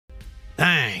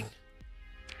Dang.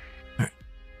 All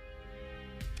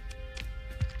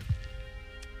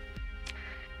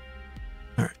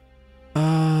right.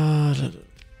 All right.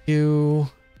 You.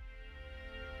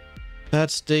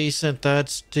 That's decent.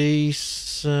 That's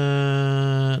decent.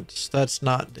 That's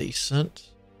not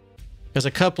decent. There's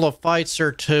a couple of fights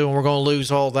or two, and we're going to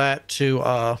lose all that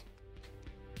to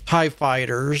TIE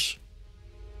fighters.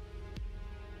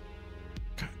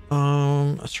 Okay.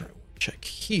 That's right. Check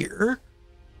here.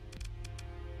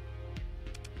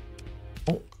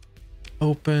 Oh,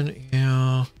 open.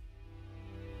 Yeah.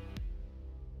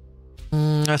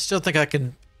 I still think I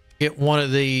can get one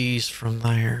of these from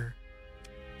there.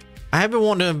 I have been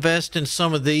wanting to invest in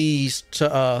some of these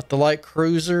to the light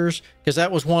cruisers, because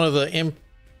that was one of the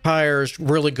Empire's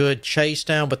really good chase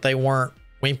down, but they weren't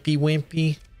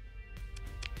wimpy.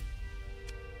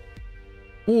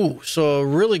 Ooh, so a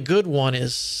really good one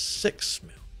is 6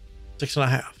 mil,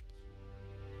 6.5.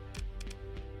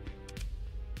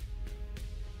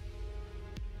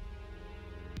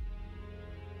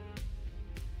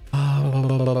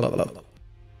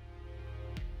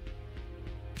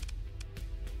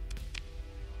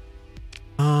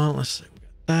 Let's see. We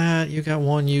got that. You got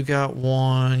one. You got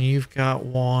one. You've got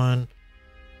one.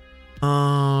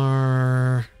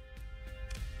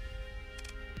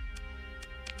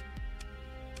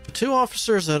 Two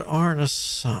officers that aren't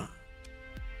assigned.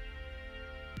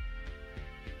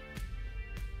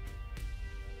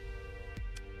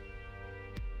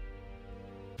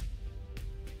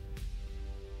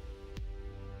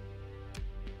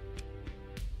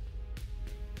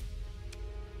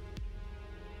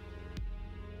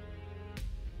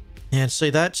 And see,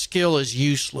 that skill is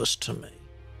useless to me.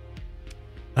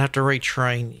 I have to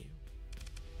retrain you.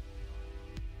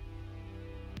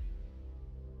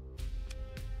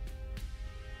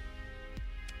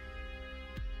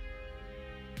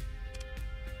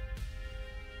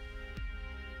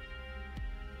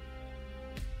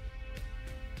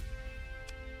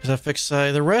 Because I fix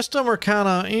say the rest of them are kind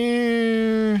of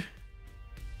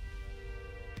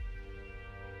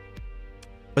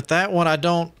But that one I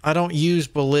don't use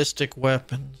ballistic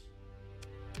weapons.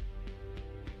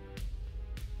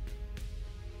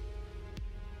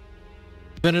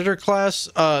 Venator class,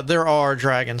 there are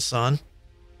Dragon Son.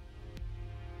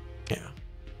 Yeah.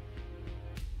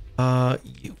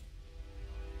 You.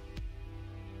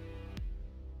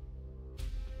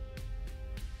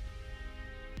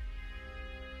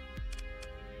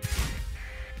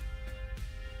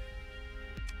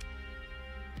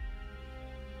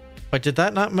 But did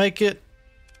that not make it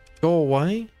go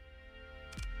away?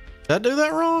 Did I do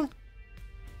that wrong?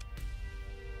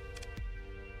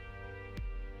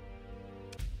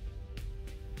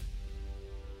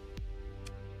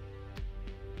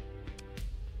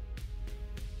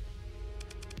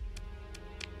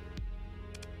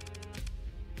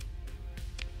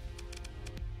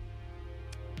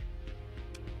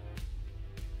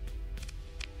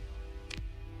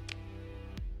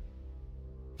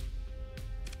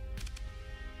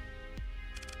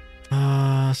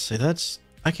 Let's see, that's...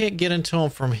 I can't get into them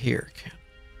from here, can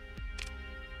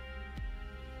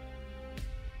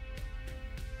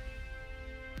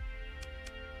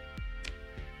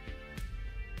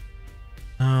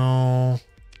I? No.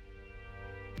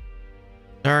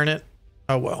 Darn it.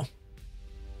 Oh, well.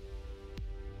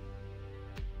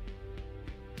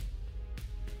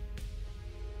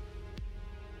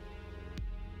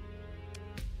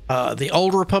 The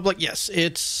Old Republic, yes,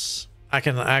 it's... I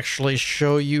can actually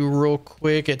show you real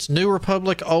quick. It's New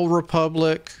Republic, Old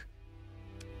Republic,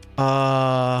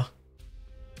 the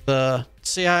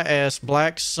CIS,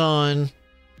 Black Sun,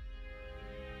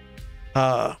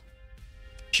 Chiss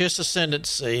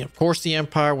Ascendancy, of course the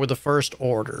Empire with the First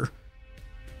Order.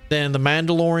 Then the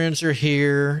Mandalorians are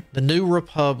here, the New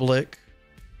Republic,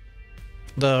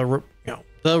 the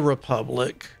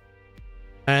Republic,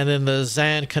 and then the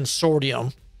Zan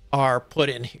Consortium are put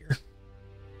in here.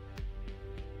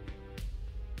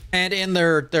 And in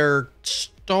their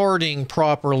starting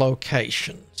proper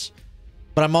locations.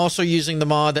 But I'm also using the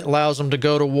mod that allows them to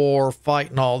go to war, fight,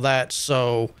 and all that.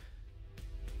 So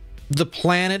the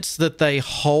planets that they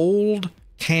hold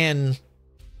can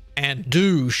and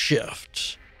do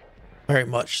shift. Very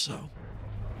much so.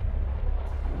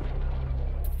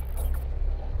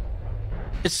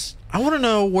 I want to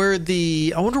know where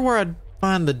I wonder where I'd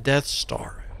find the Death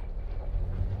Star.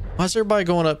 Why is everybody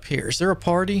going up here? Is there a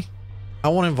party? I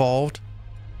want involved.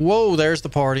 Whoa, there's the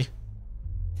party.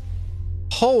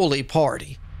 Holy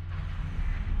party.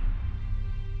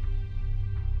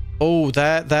 Oh,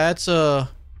 that's a...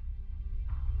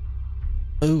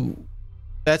 Ooh.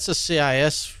 That's a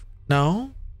CIS...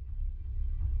 No?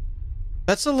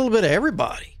 That's a little bit of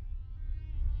everybody.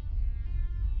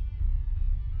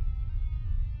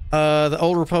 The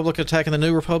old Republic attacking the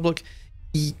new Republic.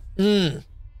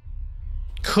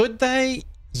 Could they?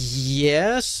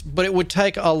 Yes, but it would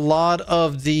take a lot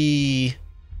of the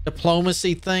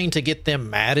diplomacy thing to get them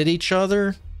mad at each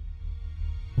other.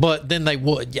 But then they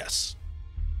would, yes.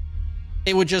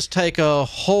 It would just take a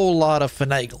whole lot of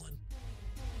finagling.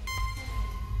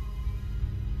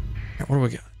 Right, what do we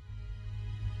got?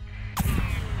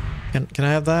 Can I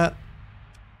have that?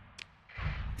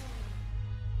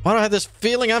 Why do I have this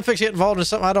feeling I'm fixing to get involved in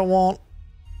something I don't want?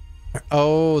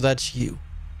 Oh, that's you.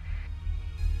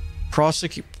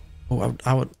 Prosecute. Oh,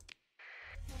 I would.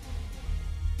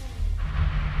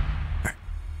 Right.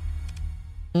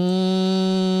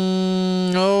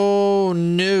 Oh,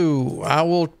 no. I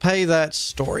will pay that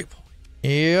story point.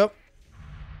 Yep.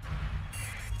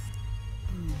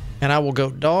 And I will go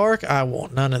dark. I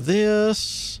want none of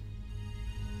this.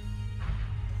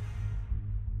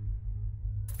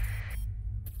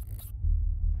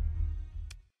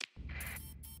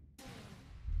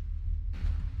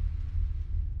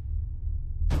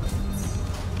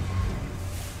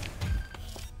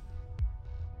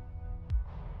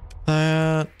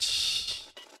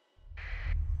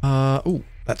 Ooh,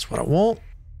 that's what I want.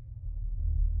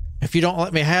 If you don't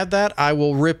let me have that, I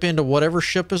will rip into whatever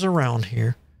ship is around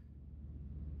here.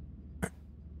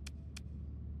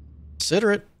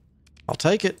 Consider it. I'll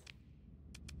take it.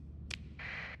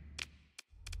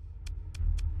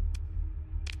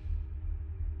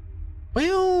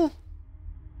 Well...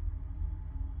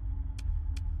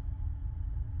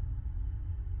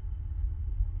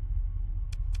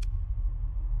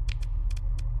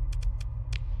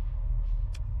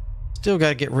 Still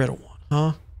gotta get rid of one,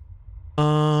 huh?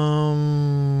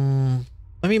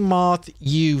 Let me moth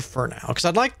you for now, because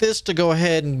I'd like this to go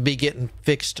ahead and be getting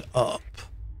fixed up.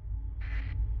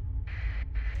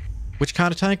 Which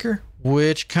kind of tanker?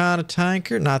 Which kind of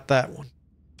tanker? Not that one.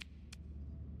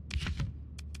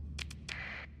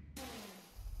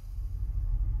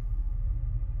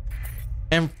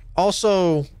 And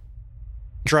also,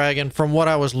 Dragon, from what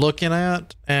I was looking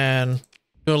at and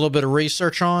doing a little bit of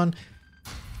research on,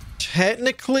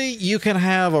 technically you can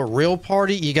have a real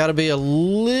party. You got to be a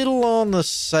little on the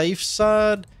safe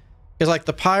side, because like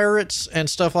the pirates and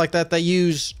stuff like that, they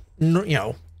use, you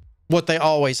know, what they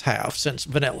always have since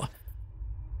vanilla.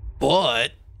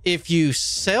 But if you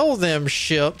sell them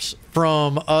ships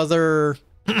from other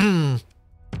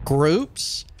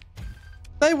groups,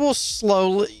 they will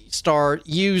slowly start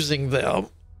using them.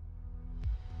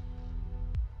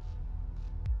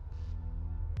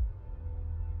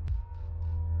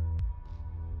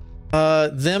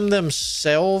 Them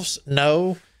themselves,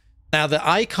 no. Now the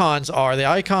icons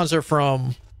are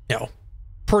from, you know,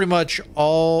 pretty much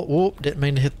all, whoop, didn't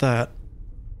mean to hit that.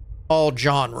 All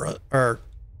genre, or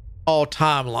all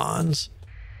timelines.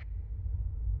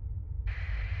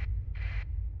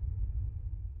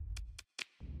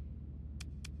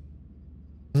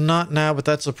 Not now, but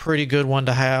that's a pretty good one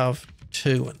to have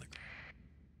too in the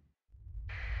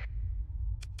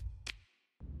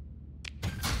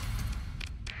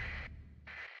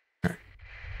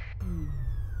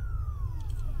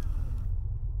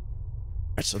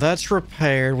so that's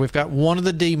repaired. We've got one of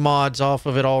the D mods off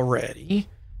of it already.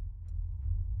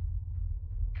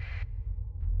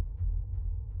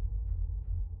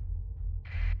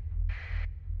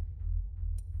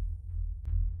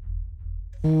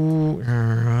 Ooh,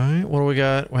 all right. What do we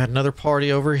got? We had another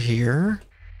party over here.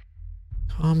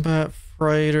 Combat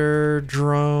freighter,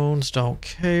 drones, don't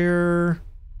care.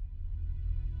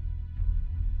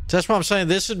 So that's what I'm saying.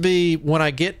 This would be, when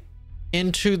I get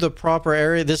into the proper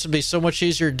area, this would be so much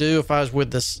easier to do if I was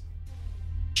with this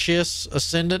Chiss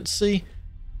ascendancy.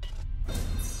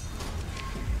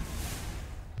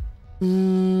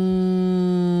 No.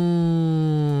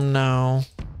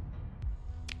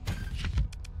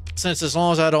 Since as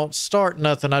long as I don't start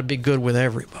nothing, I'd be good with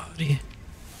everybody.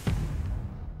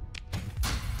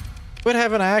 Quit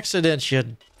having accidents,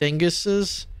 you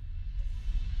dinguses.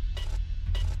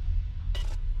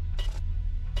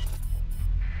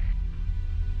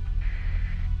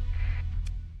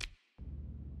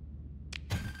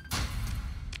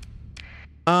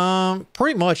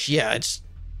 Pretty much, yeah. It's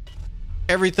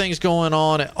everything's going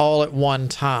on all at one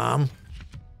time.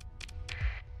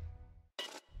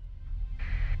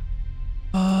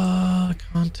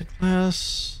 Contact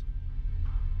class.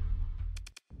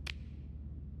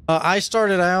 I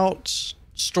started out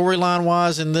storyline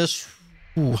wise in this.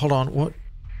 Ooh, hold on. What?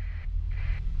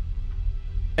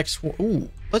 Ooh,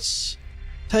 let's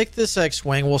take this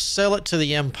X-Wing. We'll sell it to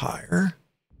the Empire.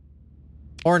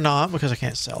 Or not, because I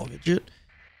can't salvage it.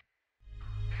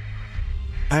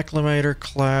 Acclimator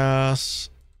class.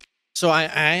 So I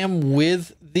am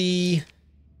with the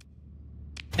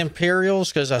Imperials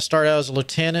because I started out as a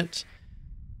lieutenant.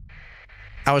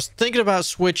 I was thinking about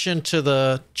switching to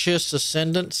the Chiss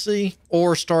Ascendancy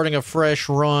or starting a fresh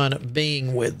run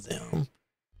being with them.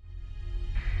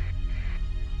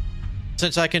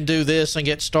 Since I can do this and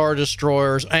get Star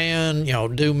Destroyers and, you know,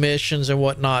 do missions and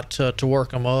whatnot to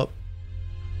work them up.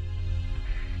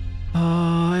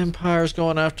 Empire's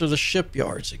going after the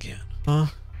shipyards again, huh?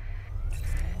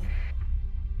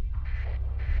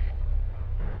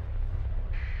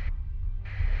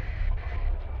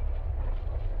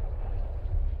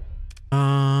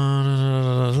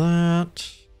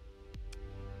 That.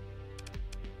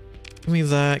 Give me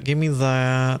that. Give me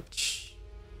that.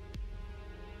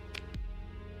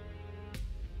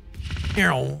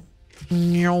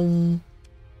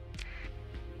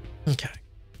 Okay.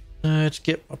 Let's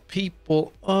get my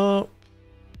people up.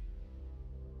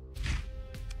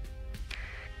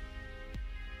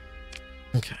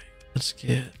 Okay. Let's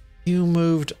get you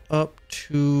moved up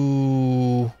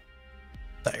to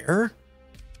there.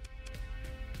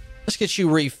 Let's get you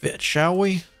refit, shall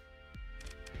we?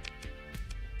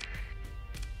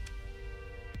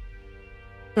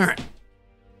 All right.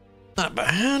 Not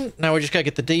bad. Now we just gotta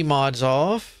get the D mods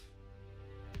off.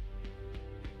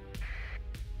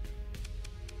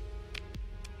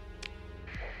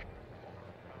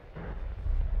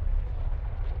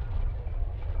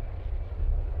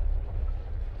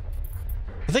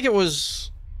 I think it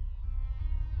was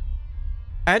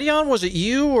Adion. Was it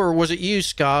you or was it you,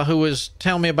 Ska, who was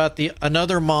telling me about the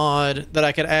another mod that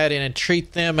I could add in and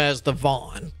treat them as the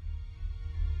Vaughn?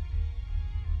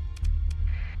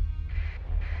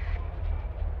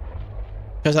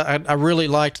 Because I really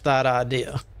liked that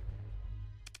idea.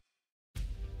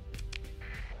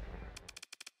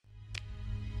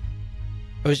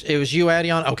 It was you,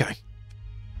 Adion? Okay.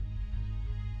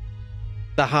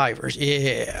 The Hivers,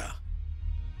 yeah.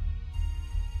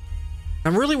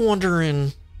 I'm really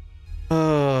wondering,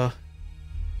 oh.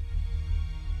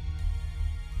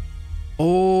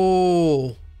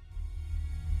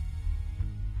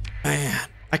 Man,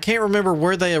 I can't remember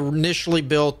where they initially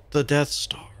built the Death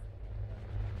Star.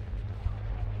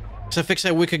 So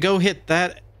if we could go hit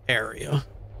that area.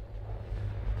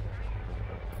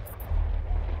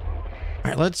 All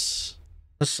right, let's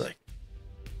see.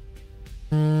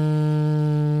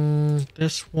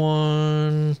 This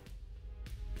one.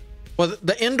 Well,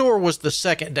 the Endor was the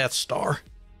second Death Star.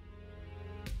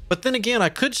 But then again, I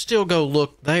could still go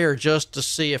look there just to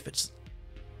see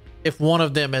if one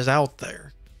of them is out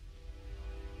there.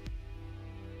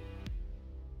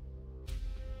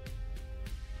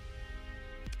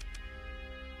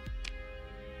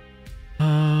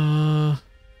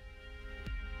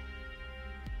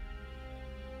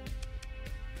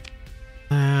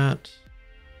 That.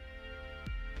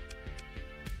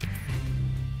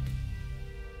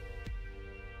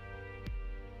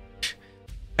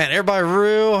 Man, everybody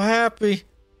real happy.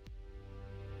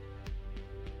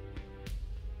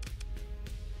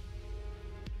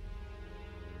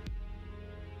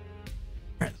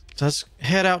 All right, so let's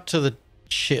head out to the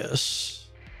Chiss.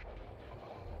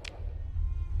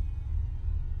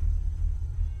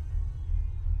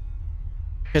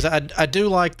 Because I do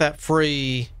like that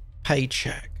free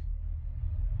paycheck.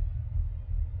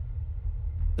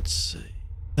 Let's see.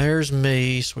 There's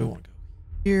me, so we want to go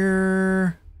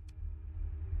here.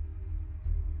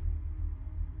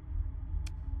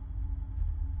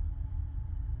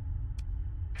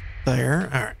 There.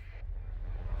 All right.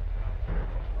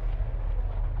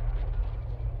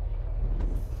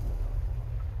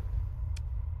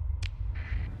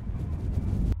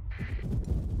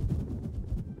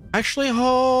 Actually,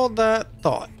 hold that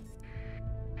thought.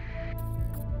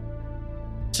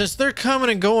 Since they're coming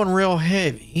and going real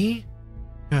heavy,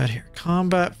 got here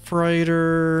combat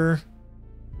freighter.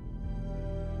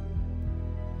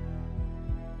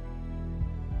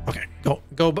 Okay, go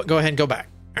ahead and go back.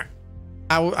 All right.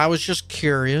 I was just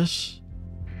curious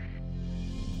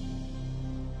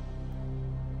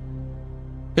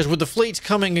because with the fleets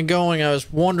coming and going, I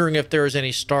was wondering if there was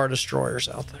any Star Destroyers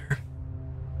out there.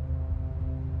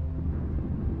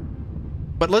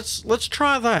 But let's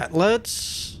try that.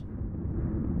 Let's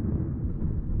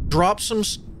drop some.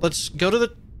 Let's go to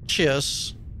the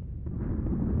Chiss.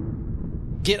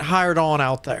 Get hired on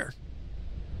out there.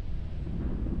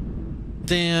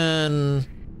 Then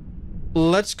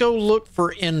let's go look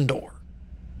for Endor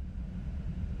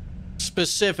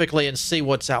specifically and see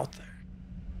what's out there.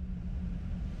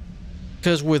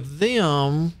 Because with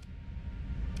them,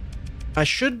 I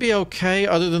should be okay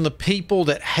other than the people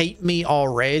that hate me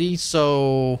already.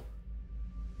 So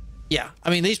yeah, I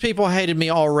mean, these people hated me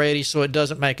already, so it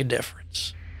doesn't make a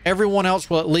difference. Everyone else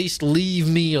will at least leave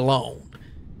me alone.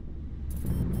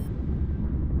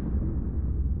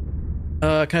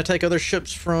 Can I take other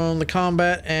ships from the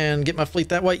combat and get my fleet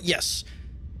that way? Yes.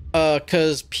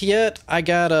 Cause Piet, I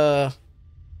got a...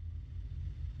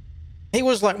 He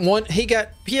was like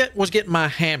Piet was getting my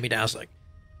hand-me-downs. Like,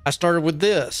 I started with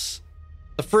this,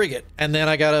 the frigate, and then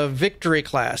I got a victory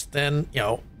class. Then, you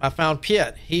know, I found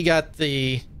Piet. He got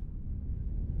the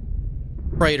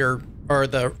raider, or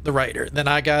the raider. Then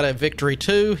I got a victory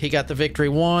 2. He got the victory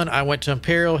 1. I went to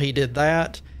Imperial. He did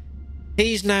that.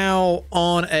 He's now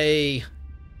on a...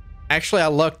 Actually, I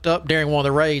lucked up during one of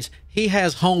the raids. He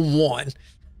has home 1.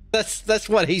 That's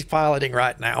what he's piloting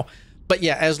right now. But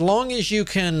yeah, as long as you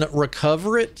can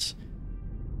recover it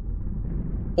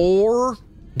or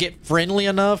get friendly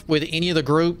enough with any of the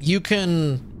group, you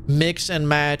can mix and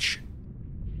match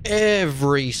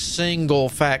every single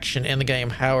faction in the game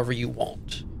however you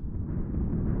want.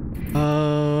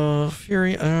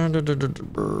 Fury,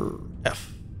 F.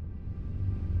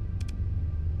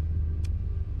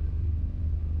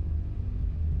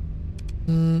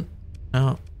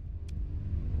 No.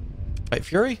 Wait,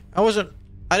 Fury?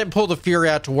 I didn't pull the Fury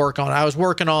out to work on it. I was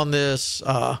working on this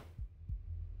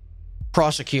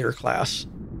prosecutor class.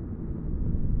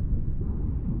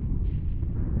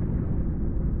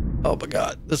 Oh my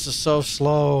god, this is so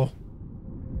slow.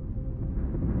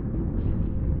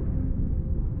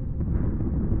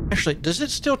 Actually, does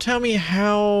it still tell me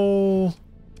how...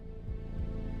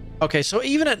 Okay, so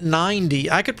even at 90,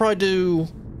 I could probably do...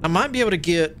 I might be able to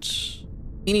get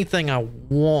anything I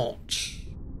want.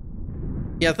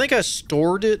 Yeah, I think I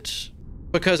stored it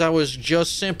because I was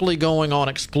just simply going on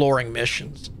exploring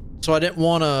missions. So I didn't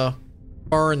want to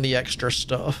burn the extra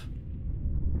stuff.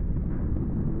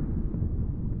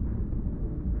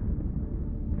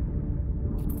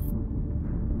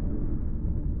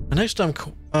 The next time,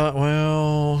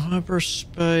 well,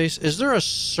 hyperspace. Is there a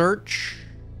search?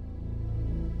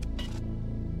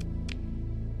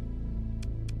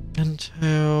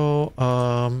 Intel,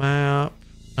 map,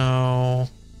 no.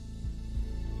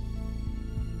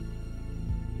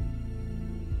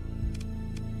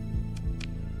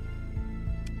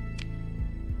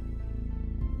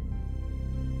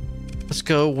 Let's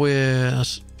go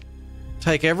with,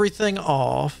 take everything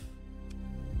off.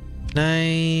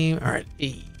 Name, all right,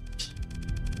 eat.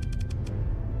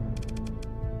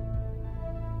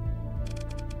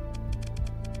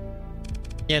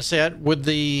 Yeah, see, with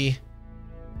the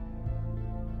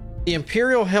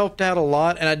Imperial helped out a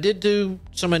lot, and I did do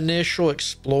some initial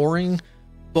exploring,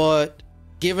 but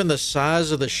given the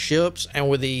size of the ships and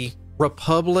with the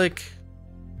Republic,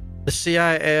 the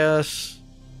CIS,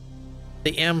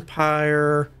 the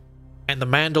Empire, and the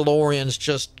Mandalorians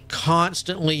just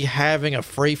constantly having a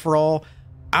free-for-all,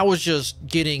 I was just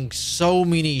getting so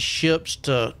many ships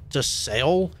to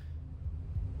sell.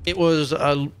 It was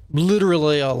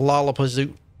literally a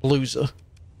Lollapalooza.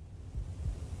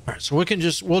 All right, so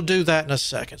we'll do that in a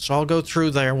second. So I'll go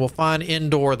through there. We'll find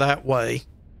Endor that way.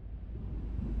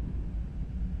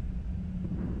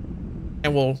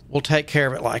 And we'll take care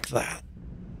of it like that.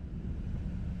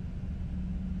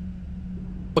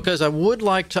 Because I would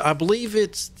like to, I believe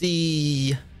it's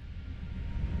the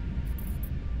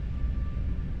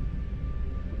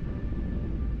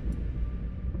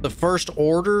First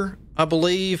Order, I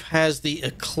believe, has the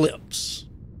Eclipse.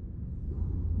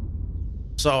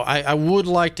 So I would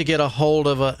like to get a hold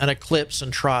of an Eclipse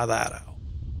and try that out.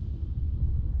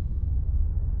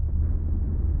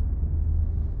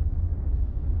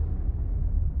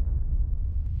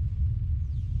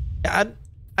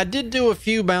 I did do a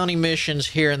few bounty missions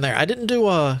here and there. I didn't do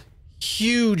a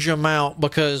huge amount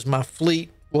because my fleet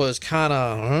was kind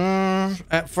of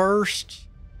at first.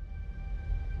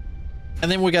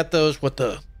 And then we got those with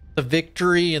the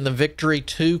Victory and the Victory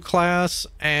 2 class.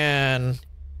 And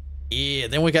yeah,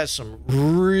 then we got some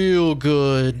real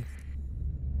good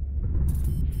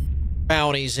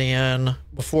bounties in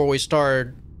before we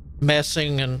started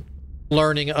messing and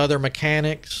learning other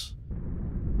mechanics.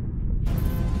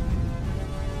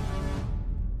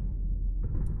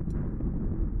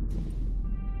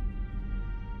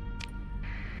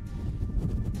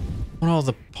 What all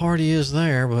the party is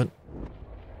there, but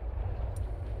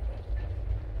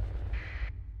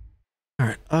all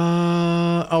right.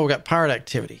 Oh, we got pirate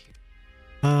activity.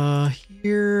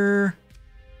 Here.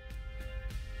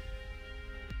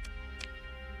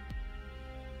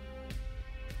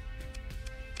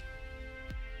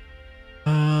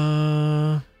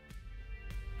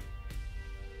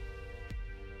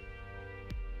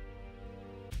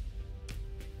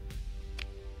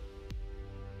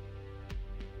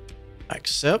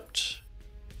 accept.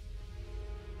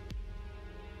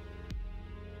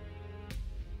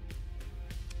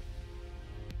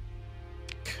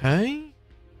 Okay.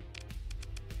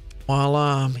 While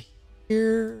I'm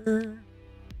here.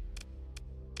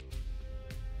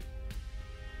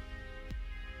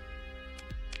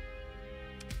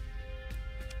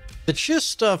 The GIST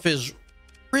stuff is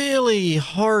really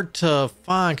hard to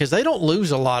find because they don't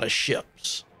lose a lot of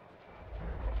ships.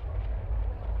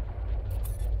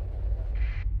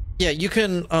 Yeah, you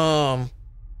can,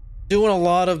 doing a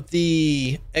lot of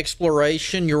the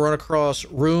exploration, you run across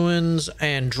ruins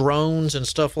and drones and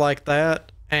stuff like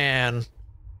that and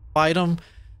fight them.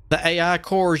 The AI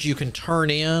cores you can turn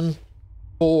in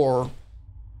for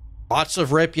lots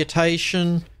of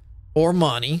reputation or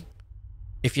money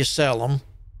if you sell them.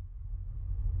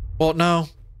 Well, no,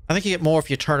 I think you get more if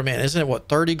you turn them in. Isn't it, what,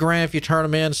 30 grand if you turn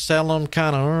them in, sell them,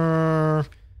 kind of,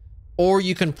 or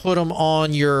you can put them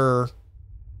on your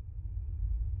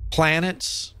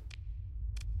planets.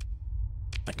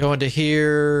 I go into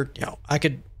here, you know,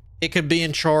 it could be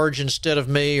in charge instead of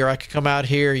me, or I could come out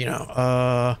here, you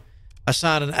know,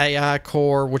 assign an AI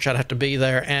core, which I'd have to be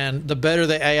there. And the better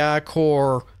the AI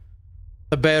core,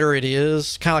 the better it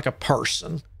is, kind of like a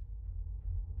person.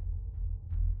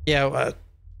 Yeah,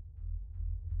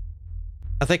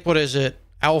 I think, what is it?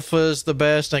 Alpha is the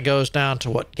best, and it goes down to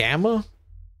what, gamma?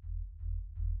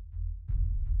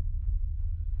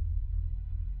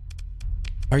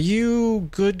 Are you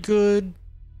good?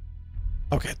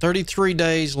 Okay, 33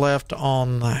 days left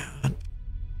on that.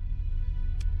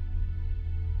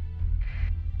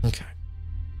 Okay.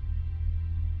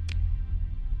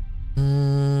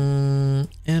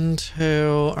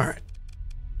 Intel, all right.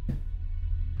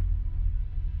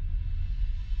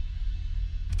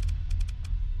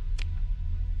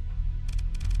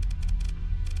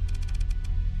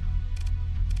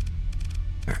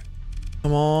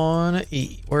 Come on,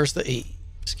 E. Where's the E?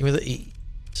 Just give me the E's.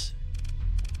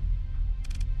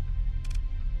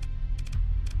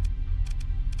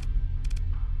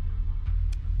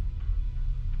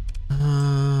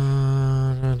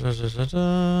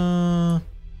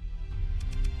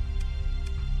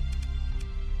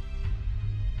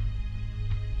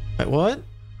 Wait, what?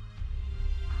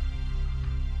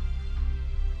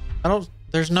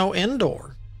 There's no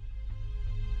indoor.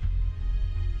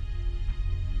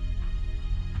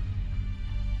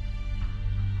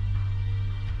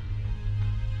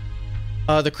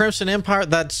 The Crimson Empire,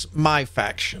 that's my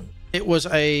faction. It was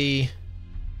I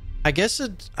guess I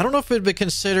don't know if it'd be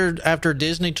considered, after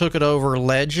Disney took it over,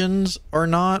 Legends or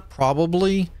not,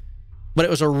 probably. But it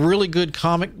was a really good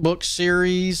comic book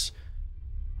series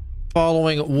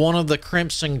following one of the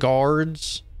Crimson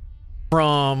Guards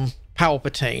from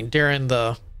Palpatine during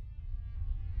the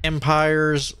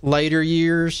Empire's later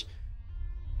years,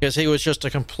 because he was just a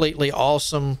completely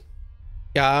awesome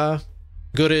guy,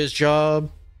 good at his job.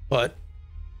 But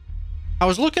I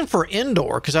was looking for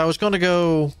Endor because I was going to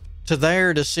go to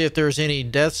there to see if there's any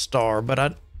Death Star,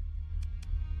 but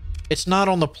it's not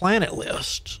on the planet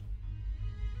list.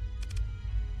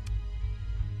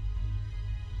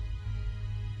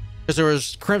 Because there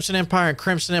was Crimson Empire and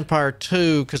Crimson Empire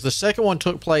 2, because the second one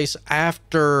took place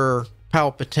after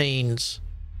Palpatine's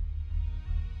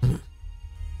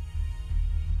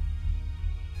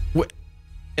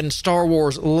in Star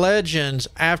Wars Legends,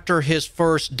 after his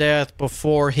first death,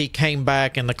 before he came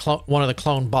back in the one of the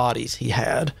clone bodies he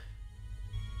had.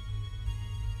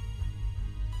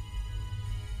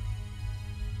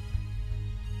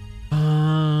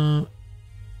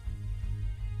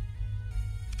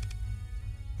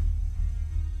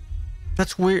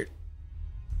 That's weird.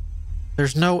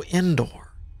 There's no Endor.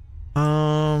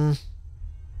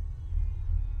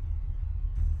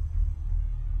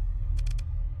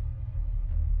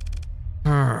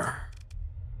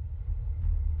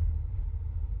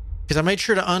 Because I made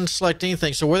sure to unselect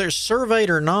anything, so whether it's surveyed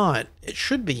or not, it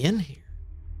should be in here.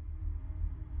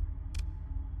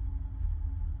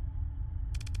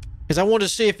 Because I wanted to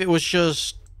see if it was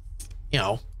just, you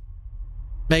know,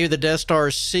 maybe the Death Star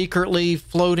is secretly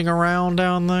floating around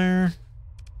down there.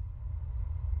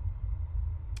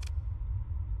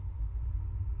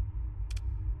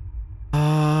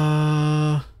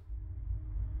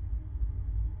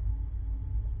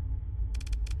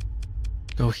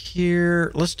 Go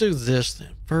here. Let's do this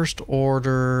then. First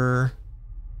Order.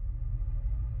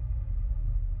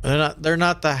 They're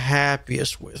not the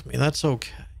happiest with me. That's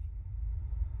okay.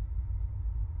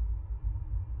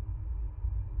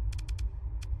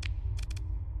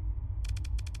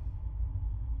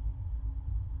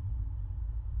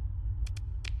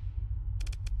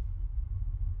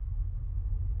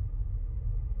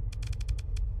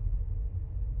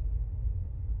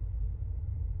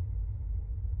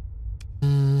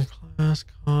 Mass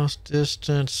cost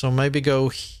distance. So maybe go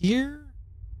here.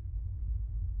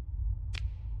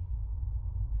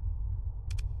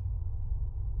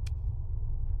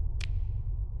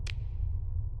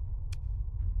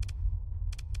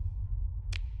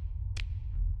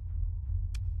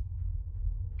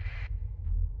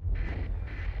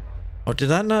 Oh, did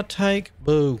that not take?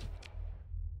 Boo.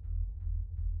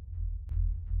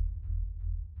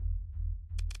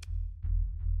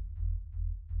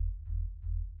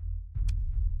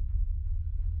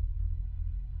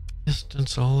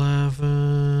 Distance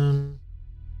 11.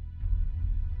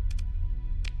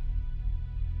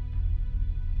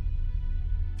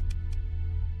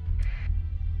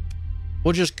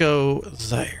 We'll just go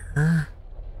there.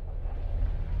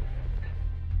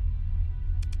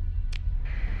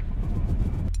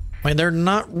 I mean, they're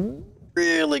not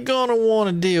really gonna want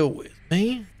to deal with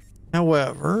me.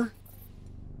 However,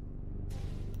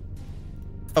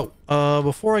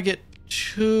 before I get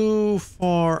too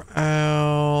far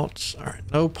out, all right,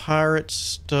 no pirate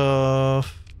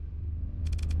stuff.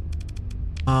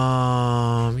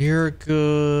 You're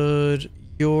good.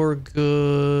 You're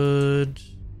good.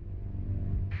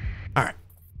 All right.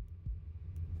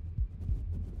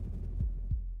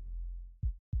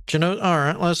 You know, all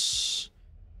right, let's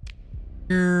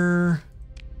here.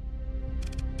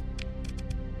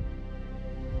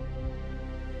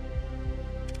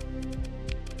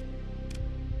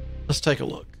 Let's take a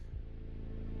look.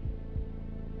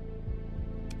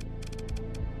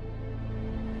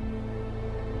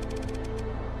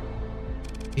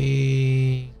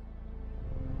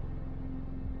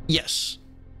 Yes,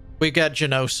 we got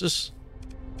Genosis.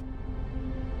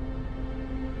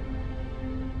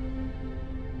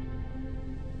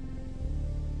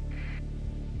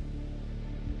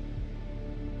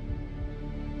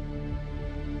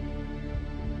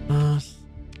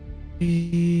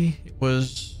 It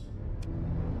was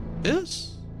this.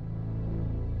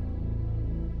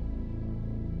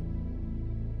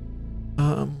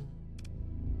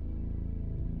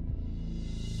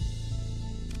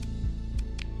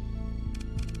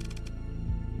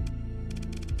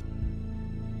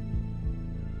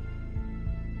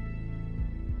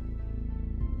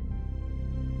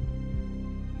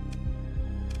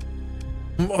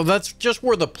 Well, that's just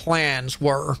where the plans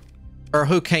were, or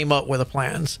who came up with the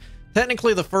plans.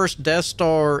 Technically, the first Death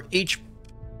Star, each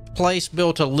place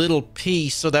built a little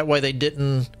piece so that way they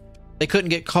couldn't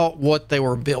get caught what they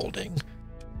were building.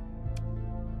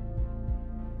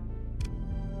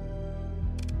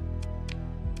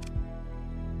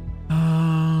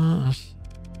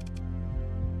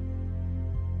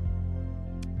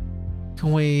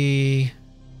 Can we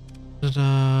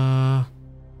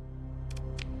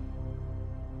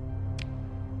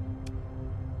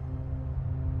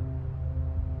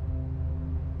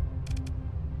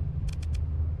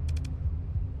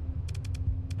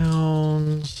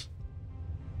pounds.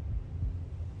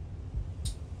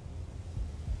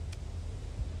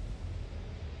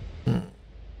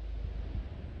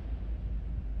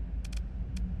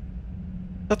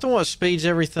 That's the one that speeds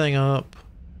everything up.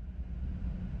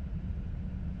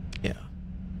 Yeah.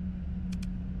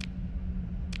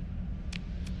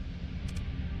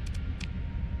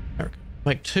 There we go.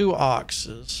 Like 2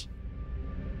 oxes.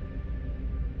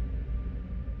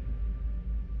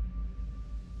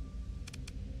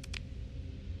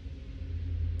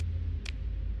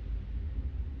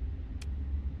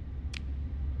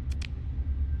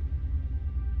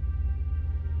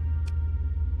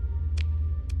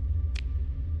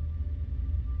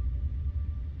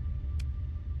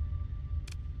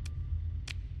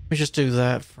 Let me just do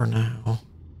that for now.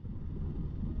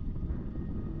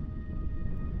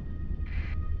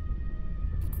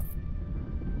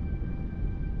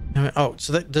 Oh,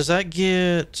 so that does that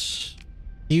get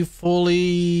you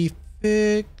fully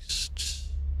fixed?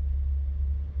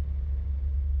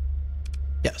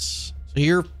 Yes. So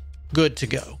you're good to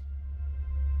go. All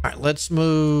right, let's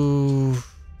move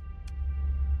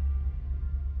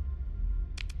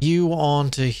you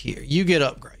onto here. You get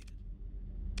upgraded.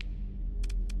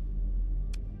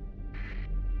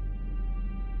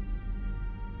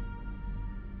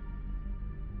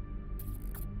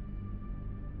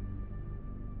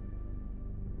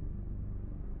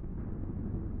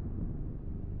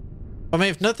 I mean,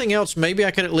 if nothing else, maybe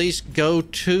I could at least go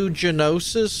to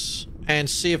Genosis and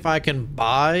see if I can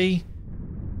buy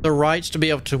the rights to be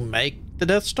able to make the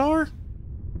Death Star.